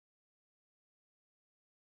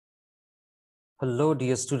Hello,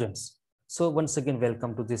 dear students. So once again,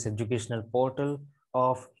 welcome to this educational portal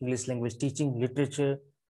of English language teaching, literature,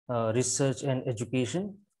 research, and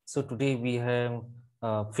education. So today we have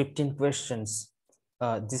 15 questions.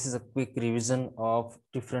 This is a quick revision of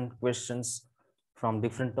different questions from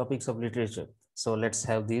different topics of literature. So let's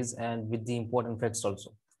have these and with the important facts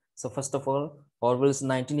also. So first of all, Orwell's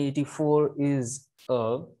 1984 is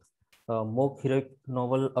a mock heroic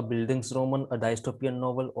novel, a Bildungsroman, a dystopian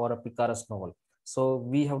novel, or a picaresque novel. So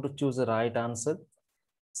we have to choose the right answer.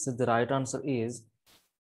 So the right answer is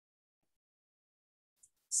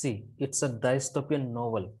C. It's a dystopian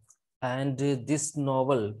novel. And this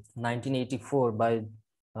novel, 1984 by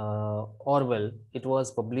Orwell, it was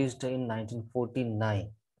published in 1949.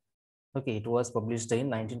 Okay, it was published in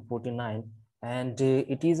 1949. And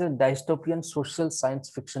it is a dystopian social science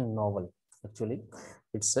fiction novel. Actually,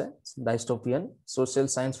 it's a dystopian social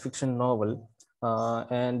science fiction novel.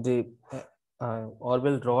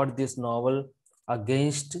 Orwell wrote this novel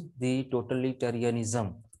against the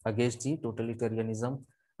totalitarianism,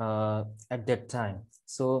 at that time.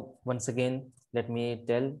 So once again, let me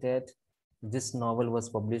tell that this novel was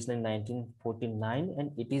published in 1949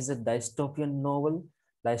 and it is a dystopian novel,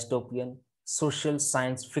 dystopian social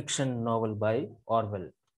science fiction novel by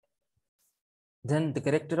Orwell. Then the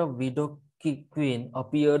character of Widow Queen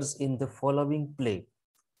appears in the following play.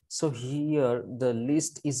 So here the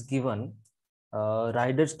list is given: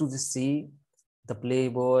 Riders to the Sea, The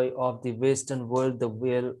Playboy of the Western World, The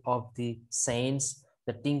Whale of the Saints,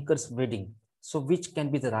 The Tinker's Wedding. So which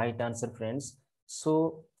can be the right answer, friends?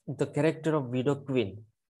 So the character of Widow Queen,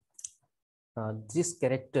 this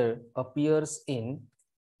character appears in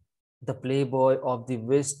The Playboy of the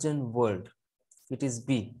Western World. It is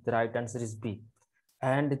B. The right answer is B.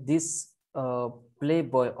 And this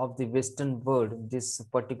Playboy of the Western World, this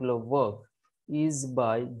particular work is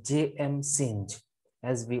by J.M. Singe.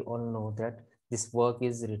 As we all know that this work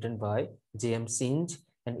is written by J.M. Singe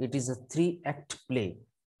and it is a 3-act play.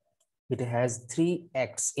 It has 3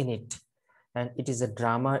 acts in it and it is a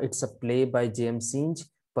drama. It's a play by J.M. Singe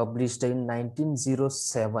published in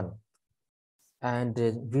 1907. And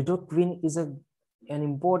Widow Queen is an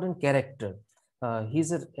important character.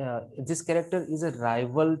 This character is a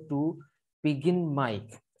rival to Piggin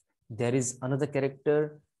Mike. There is another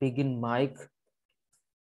character, Piggin Mike,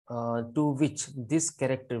 to which this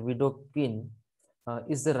character, Widow Queen,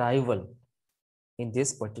 is the rival in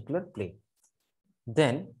this particular play.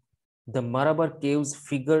 Then the Marabar Caves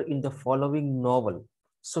figure in the following novel.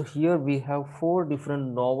 So here we have 4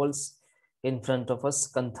 different novels in front of us.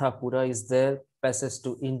 Kanthapura is there, Passage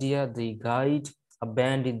to India, The Guide, A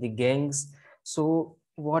Band in the Gangs. So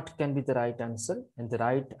what can be the right answer? And the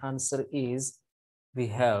right answer is we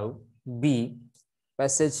have B,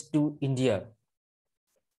 Passage to India.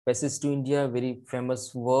 Passage to India, very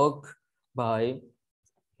famous work by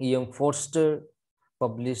E.M. Forster,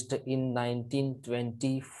 published in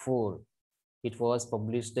 1924. It was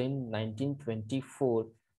published in 1924.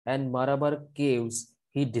 And Marabar Caves,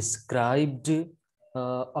 he described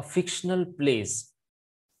a fictional place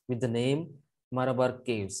with the name Marabar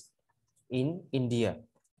Caves in India.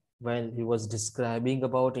 While he was describing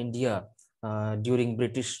about India during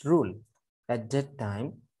British rule, at that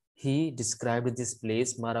time, he described this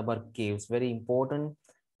place, Marabar Caves, very important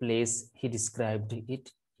place. He described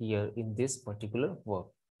it here in this particular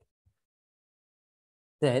work.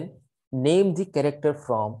 Then name the character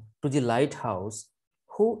from To the Lighthouse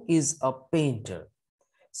who is a painter.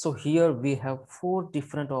 So here we have 4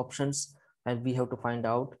 different options and we have to find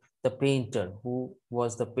out the painter, who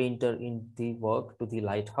was the painter in the work To the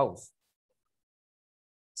Lighthouse.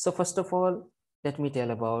 So first of all, let me tell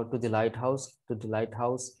about To the Lighthouse. To the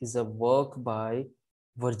Lighthouse is a work by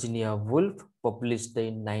Virginia Woolf, published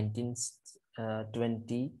in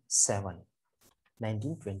 1927.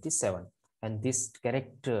 And this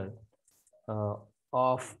character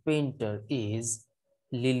of painter is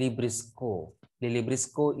Lily Briscoe. Lily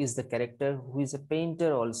Briscoe is the character who is a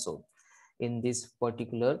painter also in this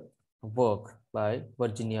particular work by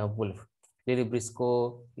Virginia Woolf. Lily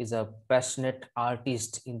Briscoe is a passionate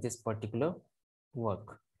artist in this particular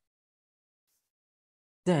work.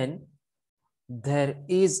 Then there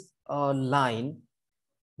is a line.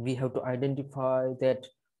 We have to identify that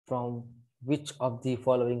from which of the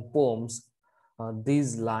following poems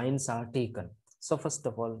these lines are taken. So first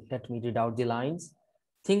of all, let me read out the lines.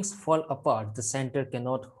 Things fall apart, the center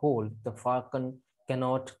cannot hold, the falcon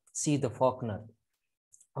cannot see the falconer.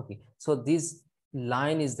 Okay, so this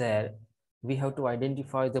line is there. We have to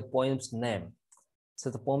identify the poem's name. So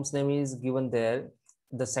the poem's name is given there: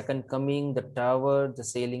 The Second Coming, The Tower, The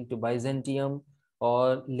Sailing to Byzantium,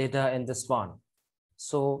 or Leda and the Swan.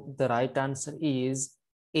 So the right answer is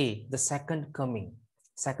A, the Second Coming.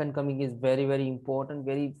 Second Coming is very, very important,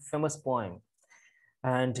 very famous poem.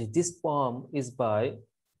 And this poem is by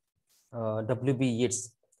W.B.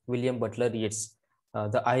 Yeats, William Butler Yeats,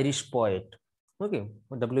 the Irish poet. Okay,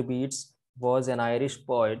 W.B. Yeats was an Irish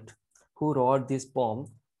poet who wrote this poem,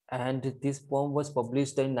 and this poem was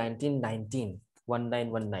published in 1919,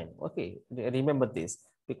 1919. Okay, remember this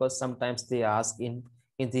because sometimes they ask in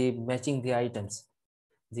the matching the items,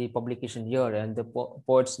 the publication year and the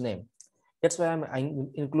poet's name. That's why I'm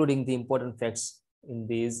including the important facts in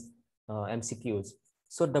these MCQs.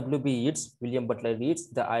 So W.B. Yeats, William Butler Yeats,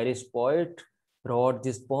 the Irish poet, wrote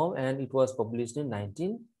this poem and it was published in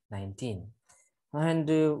 1919. And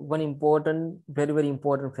one important, very, very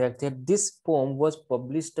important fact that this poem was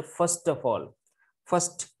published first of all.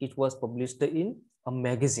 First, it was published in a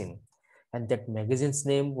magazine, and that magazine's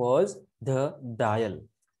name was The Dial.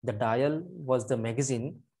 The Dial was the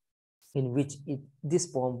magazine in which this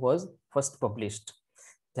poem was first published.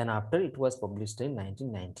 Then after it was published in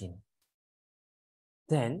 1919.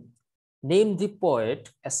 Then name the poet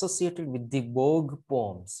associated with the Bogue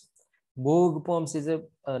poems. Bogue poems is a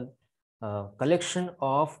collection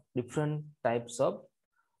of different types of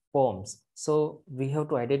poems. So we have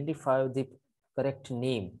to identify the correct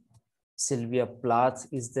name. Sylvia Plath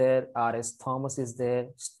is there, R.S. Thomas is there,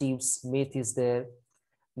 Steve Smith is there,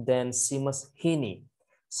 then Seamus Heaney.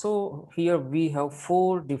 So here we have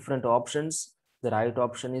 4 different options. The right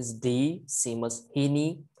option is D, Seamus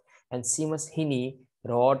Heaney, and Seamus Heaney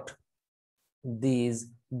wrote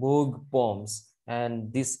these Bogue poems,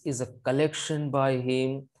 and this is a collection by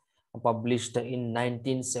him published in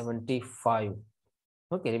 1975.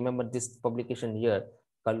 Okay, remember this publication year.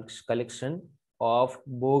 Collection of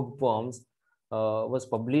Bogue poems was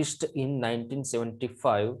published in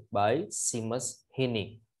 1975 by Seamus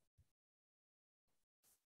Heaney.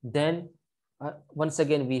 Then once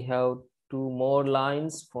again we have 2 more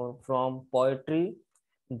lines from poetry.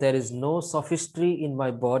 There is no sophistry in my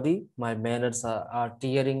body, my manners are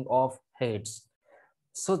tearing off heads.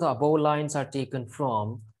 So the above lines are taken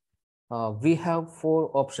from, we have 4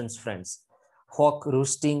 options, friends. Hawk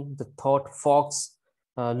roosting, the thought fox,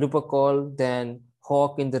 Lupercal, then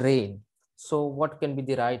hawk in the rain. So what can be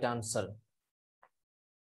the right answer?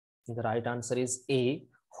 The right answer is A,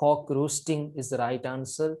 hawk roosting is the right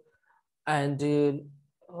answer. And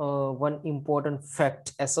one important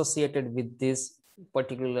fact associated with this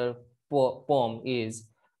particular poem is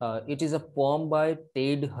it is a poem by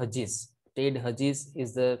Ted Hughes. Ted Hughes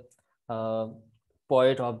is the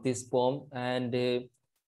poet of this poem, and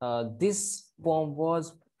this poem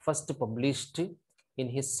was first published in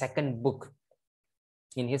his second book.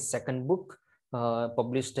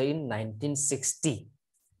 Published in 1960.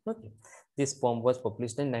 Okay, this poem was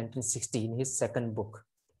published in 1960 in his second book.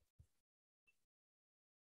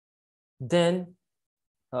 Then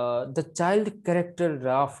the child character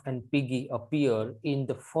Ralph and Piggy appear in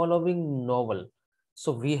the following novel.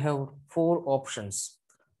 So we have 4 options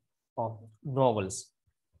of novels: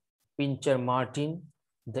 Pincher Martin,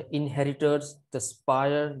 The Inheritors, The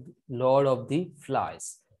Spire, Lord of the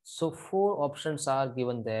Flies. So 4 options are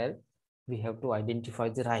given there. We have to identify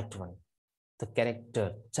the right one. The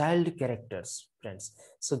character, child characters, friends.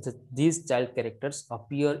 So these child characters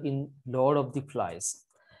appear in Lord of the Flies.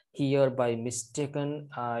 Here by mistaken,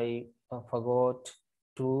 I forgot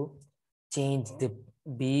to change the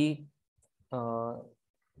B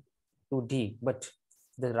to D, but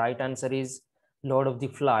the right answer is Lord of the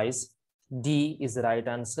Flies. D is the right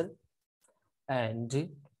answer. And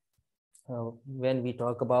when we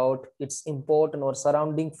talk about its important or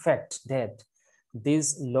surrounding fact that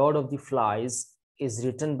this Lord of the Flies is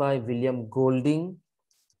written by William Golding,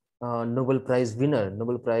 Nobel Prize winner,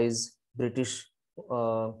 Nobel Prize British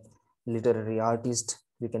literary artist.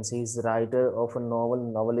 We can say he's the writer of a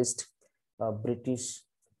novelist, British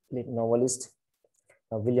novelist,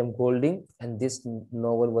 William Golding, and this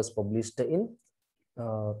novel was published in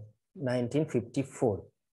 1954.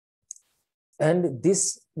 And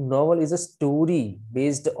this novel is a story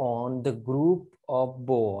based on the group of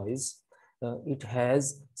boys. It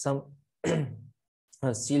has some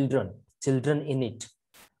children in it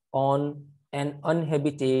on an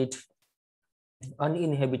uninhabited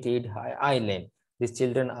island. These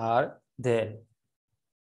children are there,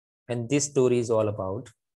 and this story is all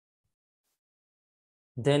about.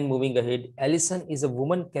 Then moving ahead, Alison is a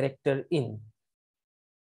woman character in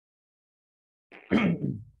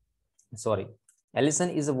Alison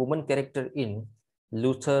is a woman character in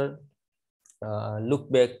Luther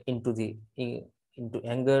Look Back into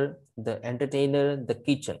Anger, The Entertainer, The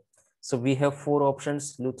Kitchen. So we have 4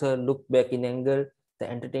 options: Luther, Look Back in Anger, the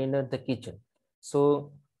entertainer, the kitchen. So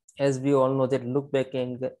as we all know that look back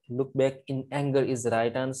in anger is the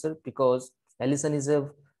right answer, because Allison is a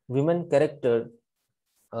women character,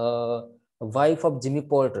 wife of Jimmy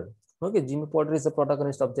Porter. Okay, Jimmy Porter is the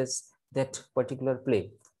protagonist of that particular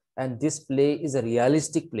play, and this play is a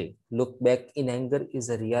realistic play. Look Back in Anger is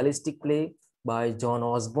a realistic play by John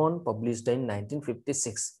Osborne, published in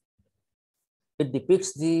 1956. It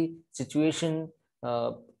depicts the situation,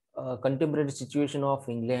 uh, contemporary situation of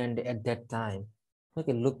England at that time.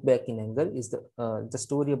 Okay, Look Back in Anger is the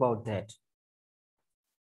story about that.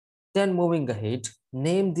 Then moving ahead,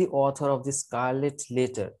 name the author of the Scarlet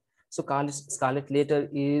Letter. So Scarlet Letter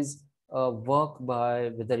is a work by,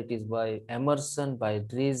 whether it is by Emerson, by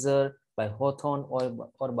Dreiser, by Hawthorne,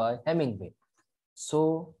 or by Hemingway. So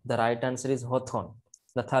the right answer is Hawthorne.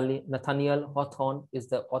 Nathaniel Hawthorne is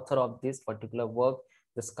the author of this particular work,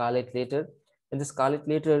 the Scarlet Letter. And the Scarlet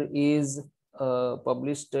Letter is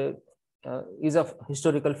published, is a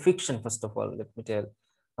historical fiction, first of all, let me tell.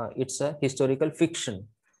 It's a historical fiction,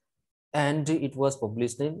 and it was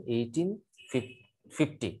published in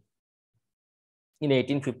 1850. In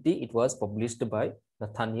 1850, it was published by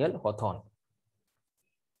Nathaniel Hawthorne.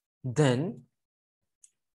 Then,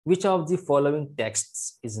 which of the following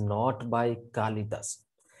texts is not by Kalidas?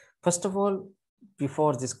 First of all,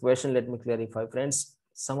 before this question, let me clarify, friends.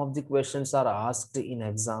 Some of the questions are asked in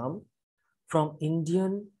exam from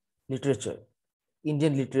Indian literature.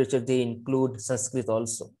 Indian literature, they include Sanskrit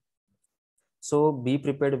also. So be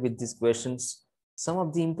prepared with these questions. Some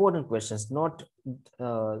of the important questions, not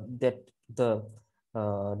that the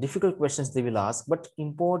difficult questions they will ask, but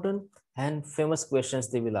important and famous questions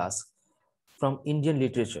they will ask from Indian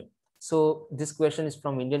literature. So this question is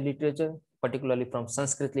from Indian literature, particularly from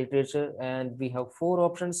Sanskrit literature, and we have 4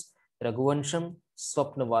 options: Raghuvansham,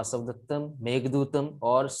 Swapnavasavdattam, Meghdutam,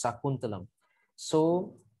 or Shakuntalam. So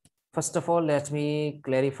first of all, let me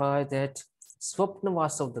clarify that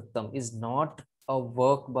Swapnavasavdattam is not a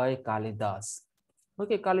work by Kalidas.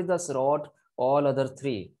 Okay, Kalidas wrote all other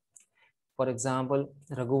 3. For example,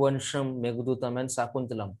 Raghuvansham, Meghdutam, and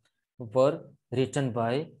Shakuntalam were written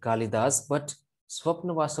by Kalidas, but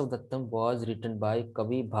Swapnavasavdattam was written by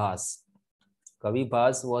Kavi Bhas. Kavi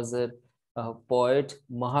Bhas was a poet,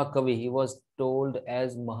 Mahakavi. He was told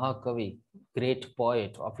as Mahakavi, great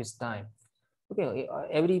poet of his time. Okay,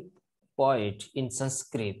 every poet in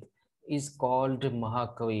Sanskrit is called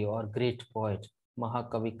Mahakavi or great poet.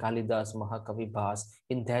 Mahakavi Kalidas, Mahakavi Bhas,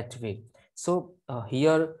 in that way. So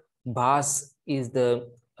here Bhas is the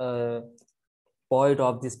poet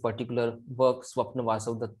of this particular work,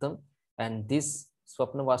 Swapnavasavdattam, and this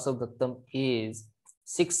Swapnavasavdattam is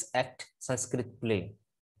 6-act Sanskrit play.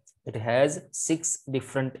 It has 6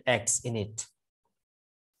 different acts in it.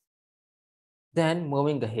 Then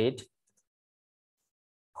moving ahead,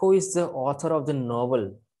 who is the author of the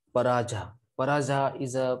novel Paraja? Paraja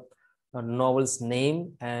is a novel's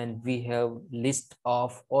name, and we have list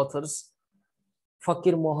of authors: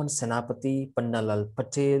 Fakir Mohan Senapati, Pannalal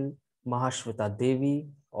Patel, Mahashweta Devi,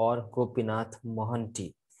 or Gopinath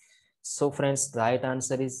Mohanty. So friends, the right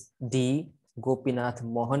answer is D, Gopinath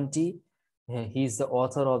Mohanty. He is the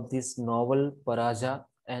author of this novel Paraja.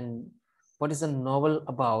 And what is the novel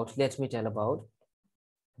about? Let me tell about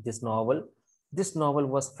this novel. This novel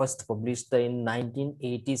was first published in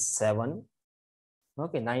 1987.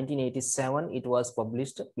 Okay, 1987 it was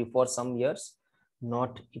published, before some years.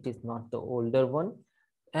 It is not the older one.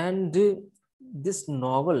 And this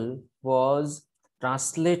novel was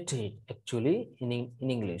translated actually in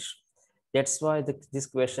English. That's why this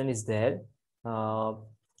question is there.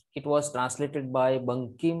 It was translated by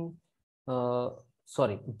Bikram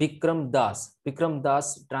Das. Bikram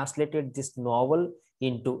Das translated this novel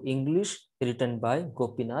into English, written by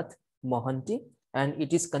Gopinath Mohanty, and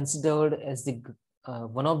it is considered as the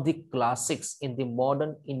one of the classics in the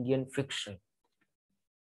modern Indian fiction.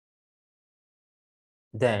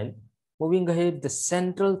 Then, moving ahead, the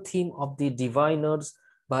central theme of The Diviners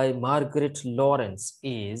by Margaret Lawrence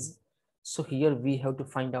is, so here we have to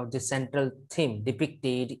find out the central theme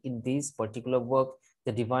depicted in this particular work,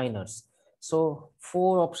 The Diviners. So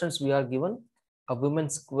 4 options we are given: a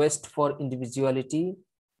woman's quest for individuality,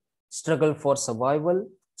 struggle for survival,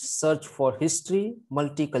 search for history,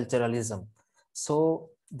 multiculturalism. So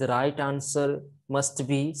the right answer must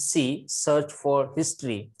be C, search for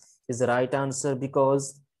history is the right answer,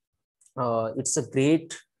 because it's a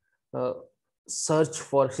great search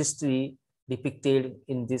for history depicted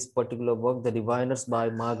in this particular work, The Diviners by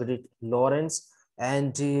Margaret Lawrence.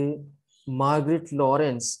 And Margaret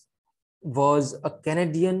Lawrence was a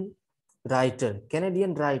Canadian writer.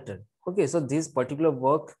 Okay, so this particular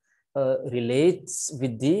work relates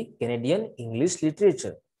with the Canadian English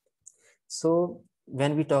literature. So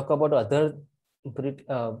when we talk about other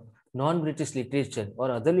non-British literature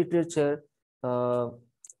or other literature uh,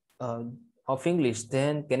 uh, of English,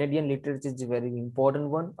 then Canadian literature is a very important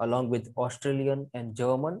one, along with Australian and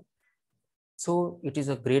German. So it is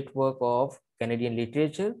a great work of Canadian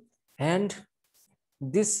literature. And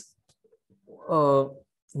this uh,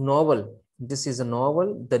 novel, this is a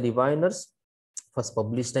novel, The Diviners, was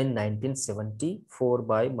published in 1974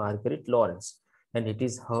 by Margaret Lawrence, and it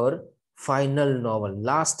is her final novel,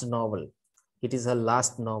 last novel. It is her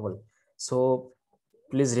last novel. So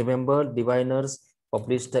please remember, Diviners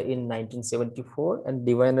published in 1974, and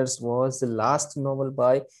Diviners was the last novel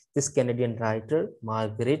by this Canadian writer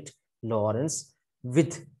Margaret Lawrence,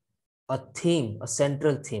 with a theme, a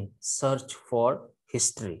central theme: search for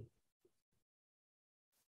history.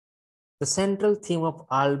 The central theme of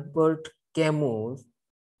Albert Camus,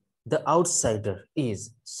 The Outsider,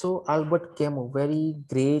 is, so Albert Camus, very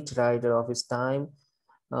great writer of his time,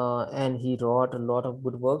 and he wrote a lot of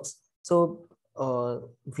good works. So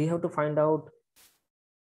we have to find out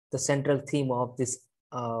the central theme of this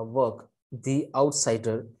work, The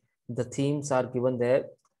Outsider. The themes are given there: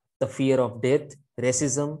 the fear of death,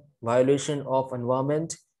 racism, violation of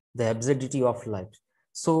environment, the absurdity of life.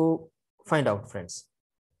 So find out, friends.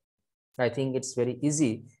 I think it's very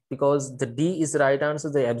easy, because the D is the right answer.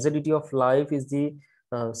 The absurdity of life is the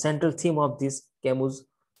central theme of this Camus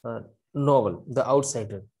novel, The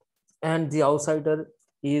Outsider. And the outsider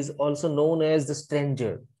is also known as the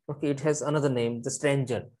stranger. Okay, it has another name, the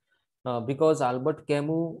stranger, because Albert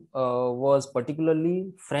Camus was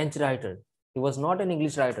particularly French writer. He was not an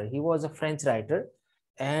English writer. He was a French writer,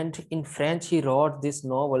 and in French he wrote this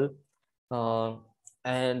novel, uh,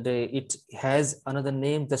 and it has another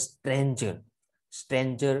name, the stranger.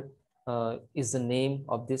 Stranger is the name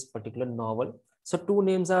of this particular novel. So two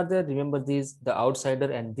names are there. Remember these: the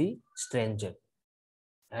outsider and the stranger.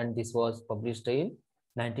 And this was published in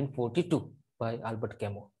 1942 by Albert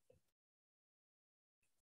Camus.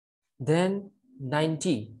 Then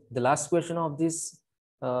 90, the last question of this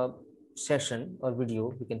session or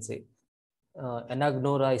video, we can say,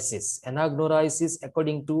 anagnorisis. Anagnorisis,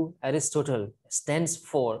 according to Aristotle, stands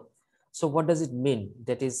for, so what does it mean?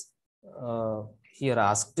 That is here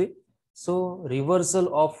asked. So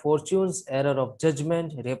reversal of fortunes, error of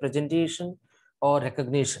judgment, representation, or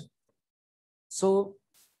recognition. So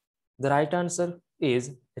the right answer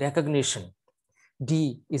is recognition.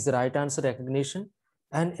 D is the right answer, recognition.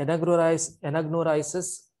 And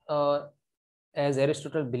anagnorisis, as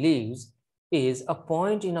Aristotle believes, is a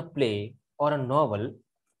point in a play or a novel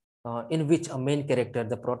in which a main character,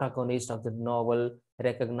 the protagonist of the novel,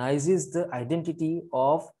 recognizes the identity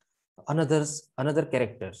of another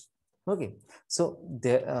characters. Okay, so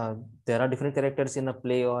there are different characters in a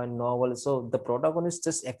play or a novel. So the protagonist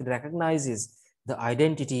just recognizes the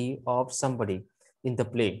identity of somebody in the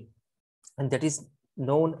play, and that is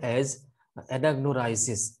known as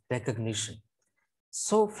anagnorisis, recognition.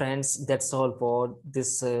 So friends, that's all for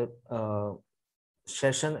this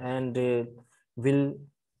session, and we'll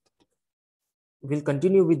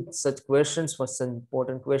continue with such questions, for some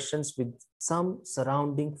important questions with some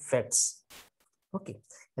surrounding facts. Okay,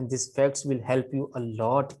 and these facts will help you a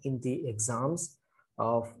lot in the exams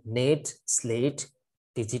of NET, SLATE,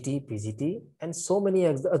 TGT, PGT, and so many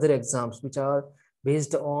other exams which are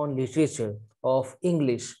based on literature of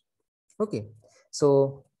English. Okay,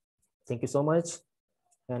 so thank you so much,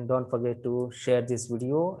 and don't forget to share this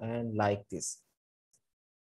video and like this.